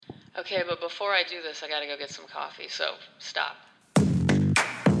Okay, but before I do this, I gotta go get some coffee, so stop.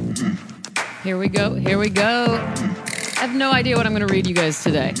 Here we go. I have no idea what I'm going to read you guys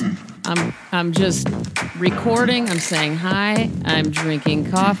today. I'm just recording. I'm saying hi. I'm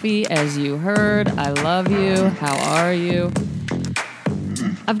drinking coffee, as you heard. I love you. How are you?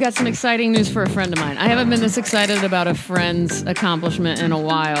 I've got some exciting news for a friend of mine. I haven't been this excited about a friend's accomplishment in a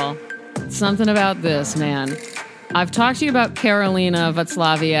while. Something about this, man. I've talked to you about Karolina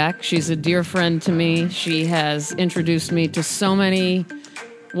Václaviak. She's a dear friend to me. She has introduced me to so many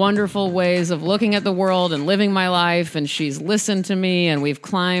wonderful ways of looking at the world and living my life, and she's listened to me, and we've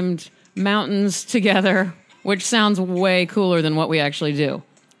climbed mountains together, which sounds way cooler than what we actually do.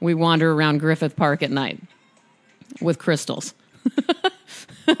 We wander around Griffith Park at night with crystals.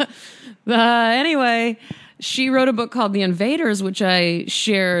 Anyway, she wrote a book called The Invaders, which I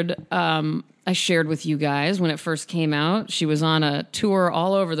shared with you guys when it first came out. She was on a tour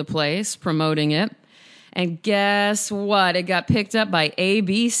all over the place promoting it. And guess what? It got picked up by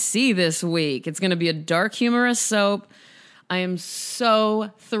ABC this week. It's going to be a dark, humorous soap. I am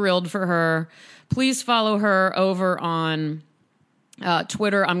so thrilled for her. Please follow her over on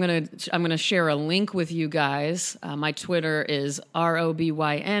Twitter. I'm gonna share a link with you guys. My Twitter is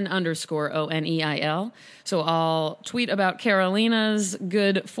ROBYN_ONEIL. So I'll tweet about Karolina's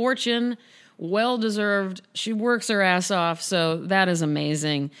good fortune. Well-deserved. She works her ass off, so that is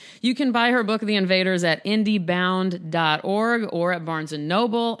amazing. You can buy her book, The Invaders, at indiebound.org or at Barnes &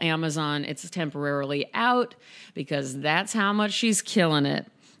 Noble. Amazon, it's temporarily out because that's how much she's killing it.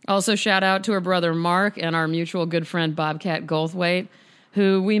 Also, shout out to her brother Mark and our mutual good friend Bobcat Goldthwait,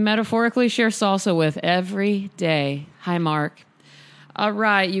 who we metaphorically share salsa with every day. Hi, Mark. All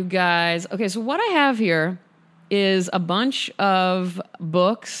right, you guys. Okay, so what I have here is a bunch of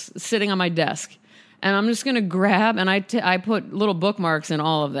books sitting on my desk. And I'm just going to grab, and I put little bookmarks in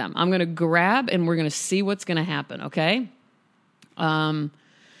all of them. I'm going to grab, and we're going to see what's going to happen, okay?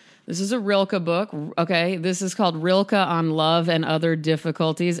 This is a Rilke book, okay? This is called Rilke on Love and Other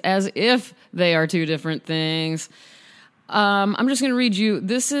Difficulties, as if they are two different things. I'm just going to read you.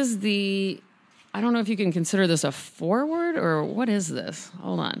 This is I don't know if you can consider this a foreword, or what is this?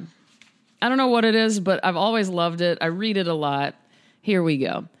 Hold on. I don't know what it is, but I've always loved it. I read it a lot. Here we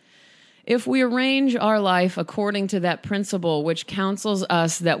go. If we arrange our life according to that principle which counsels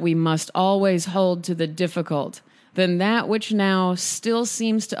us that we must always hold to the difficult, then that which now still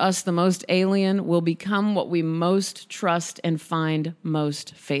seems to us the most alien will become what we most trust and find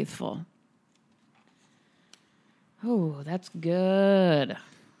most faithful. Oh, that's good.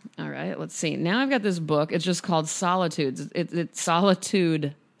 All right, let's see. Now I've got this book. It's just called Solitudes. It's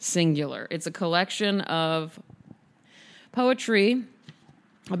Solitude singular. It's a collection of poetry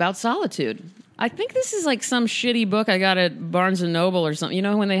about solitude. I think this is like some shitty book I got at Barnes & Noble or something. You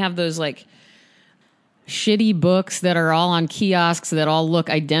know when they have those like shitty books that are all on kiosks that all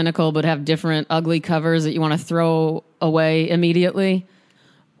look identical but have different ugly covers that you want to throw away immediately?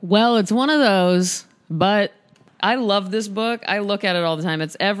 Well, it's one of those, but I love this book. I look at it all the time.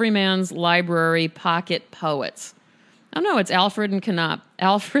 It's Everyman's Library Pocket Poets. Oh, no, it's Alfred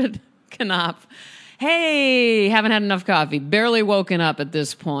Knopf. Hey, haven't had enough coffee. Barely woken up at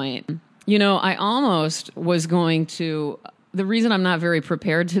this point. You know, I almost was going to... The reason I'm not very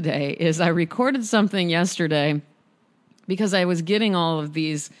prepared today is I recorded something yesterday because I was getting all of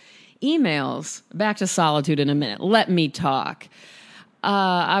these emails. Back to solitude in a minute. Let me talk.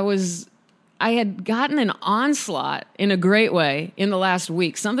 I had gotten an onslaught in a great way in the last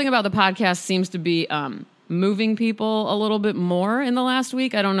week. Something about the podcast seems to be... moving people a little bit more in the last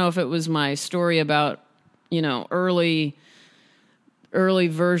week. I don't know if it was my story about, early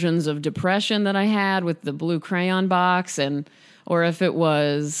versions of depression that I had with the blue crayon box, or if it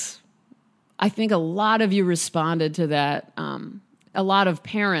was, I think a lot of you responded to that. A lot of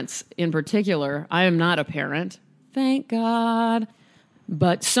parents in particular. I am not a parent, thank God.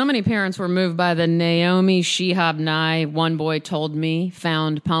 But so many parents were moved by the Naomi Shihab Nye One Boy Told Me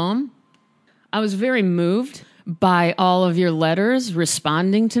found poem. I was very moved by all of your letters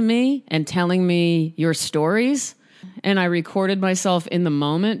responding to me and telling me your stories. And I recorded myself in the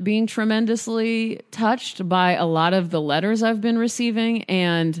moment being tremendously touched by a lot of the letters I've been receiving.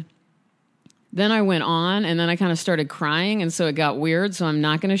 And then I went on and then I kind of started crying. And so it got weird. So I'm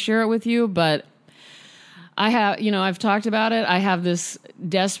not going to share it with you. But I have, I've talked about it. I have this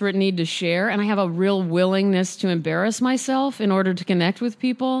desperate need to share. And I have a real willingness to embarrass myself in order to connect with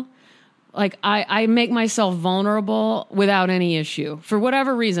people. Like, I make myself vulnerable without any issue for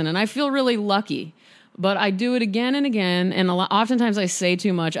whatever reason. And I feel really lucky. But I do it again and again. And oftentimes I say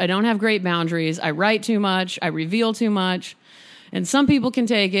too much. I don't have great boundaries. I write too much. I reveal too much. And some people can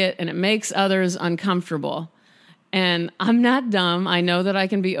take it, and it makes others uncomfortable. And I'm not dumb. I know that I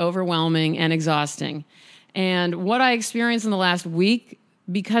can be overwhelming and exhausting. And what I experienced in the last week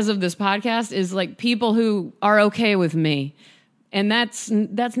because of this podcast is like people who are okay with me. And that's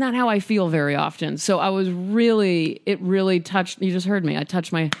not how I feel very often. So it really touched, you just heard me. I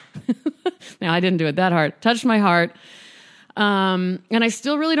touched my, no, I didn't do it that hard. Touched my heart. And I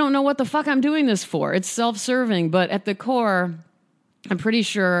still really don't know what the fuck I'm doing this for. It's self-serving, but at the core, I'm pretty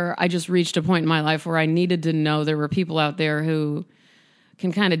sure I just reached a point in my life where I needed to know there were people out there who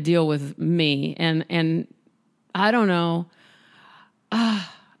can kind of deal with me. And I don't know.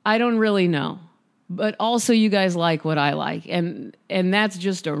 I don't really know. But also you guys like what I like. And that's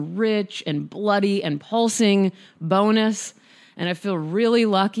just a rich and bloody and pulsing bonus. And I feel really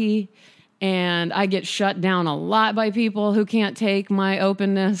lucky. And I get shut down a lot by people who can't take my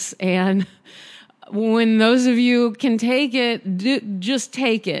openness. And when those of you can take it, just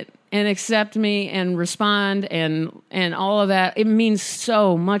take it and accept me and respond and all of that. It means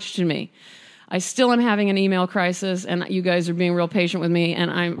so much to me. I still am having an email crisis, and you guys are being real patient with me,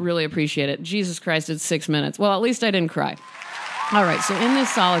 and I really appreciate it. Jesus Christ, it's 6 minutes. Well, at least I didn't cry. All right, so in this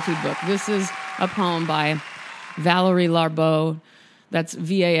solitude book, this is a poem by Valéry Larbaud. That's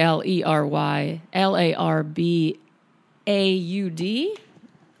Valery Larbaud.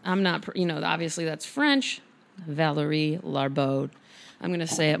 I'm not, obviously that's French. Valéry Larbaud. I'm going to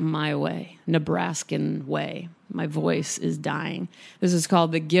say it my way, Nebraskan way. My voice is dying. This is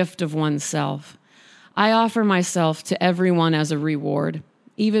called The Gift of Oneself. I offer myself to everyone as a reward,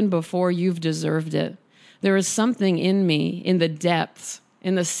 even before you've deserved it. There is something in me, in the depths,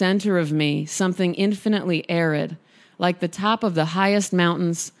 in the center of me, something infinitely arid, like the top of the highest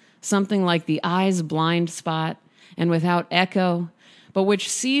mountains, something like the eye's blind spot, and without echo, but which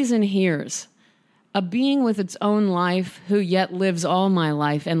sees and hears. A being with its own life who yet lives all my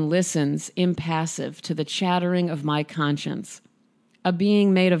life and listens, impassive, to the chattering of my conscience. A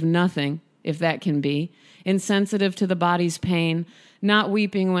being made of nothing, if that can be, insensitive to the body's pain, not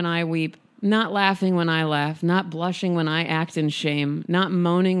weeping when I weep, not laughing when I laugh, not blushing when I act in shame, not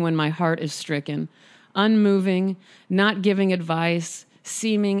moaning when my heart is stricken, unmoving, not giving advice,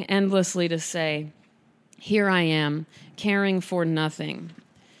 seeming endlessly to say, "Here I am, caring for nothing."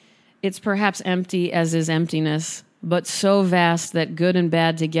 It's perhaps empty as is emptiness, but so vast that good and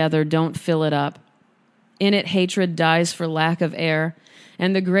bad together don't fill it up. In it, hatred dies for lack of air,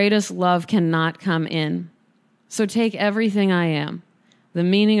 and the greatest love cannot come in. So take everything I am, the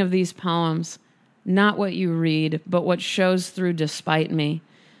meaning of these poems, not what you read, but what shows through despite me.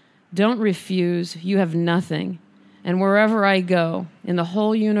 Don't refuse, you have nothing. And wherever I go, in the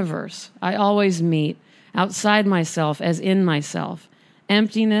whole universe, I always meet, outside myself as in myself,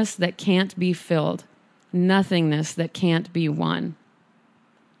 emptiness that can't be filled, nothingness that can't be won.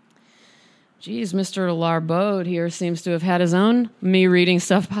 Geez, Mr. Larbaud here seems to have had his own Me Reading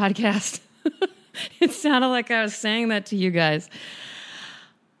Stuff podcast. It sounded like I was saying that to you guys.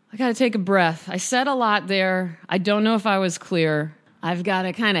 I got to take a breath. I said a lot there. I don't know if I was clear. I've got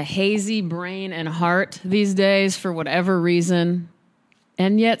a kind of hazy brain and heart these days for whatever reason.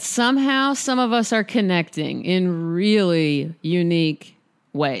 And yet somehow some of us are connecting in really unique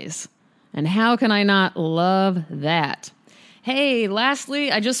ways. And how can I not love that? Hey,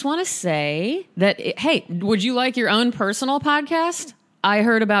 lastly, I just want to say that, hey, would you like your own personal podcast? I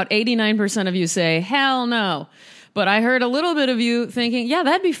heard about 89% of you say, hell no. But I heard a little bit of you thinking, yeah,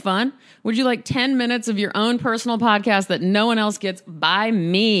 that'd be fun. Would you like 10 minutes of your own personal podcast that no one else gets by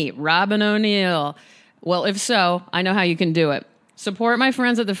me, Robin O'Neill? Well, if so, I know how you can do it. Support my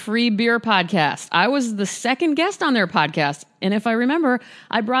friends at the Free Beer Podcast. I was the second guest on their podcast. And if I remember,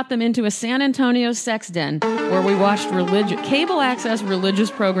 I brought them into a San Antonio sex den where we watched cable access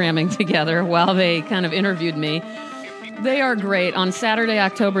religious programming together while they kind of interviewed me. They are great. On Saturday,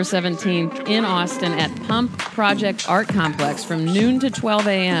 October 17th in Austin at Pump Project Art Complex from noon to 12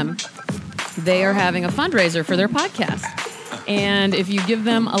 a.m., they are having a fundraiser for their podcast. And if you give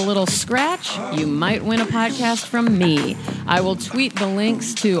them a little scratch, you might win a podcast from me. I will tweet the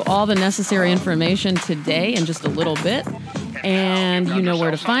links to all the necessary information today in just a little bit. And you know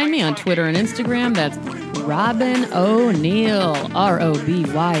where to find me on Twitter and Instagram. That's Robin O'Neill,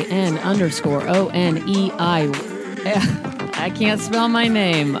 ROBYN_ONEI. I can't spell my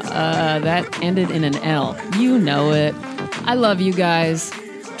name. That ended in an L. You know it. I love you guys.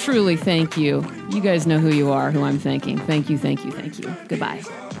 Truly, thank you. You guys know who you are, who I'm thanking. Thank you, thank you, thank you. Goodbye.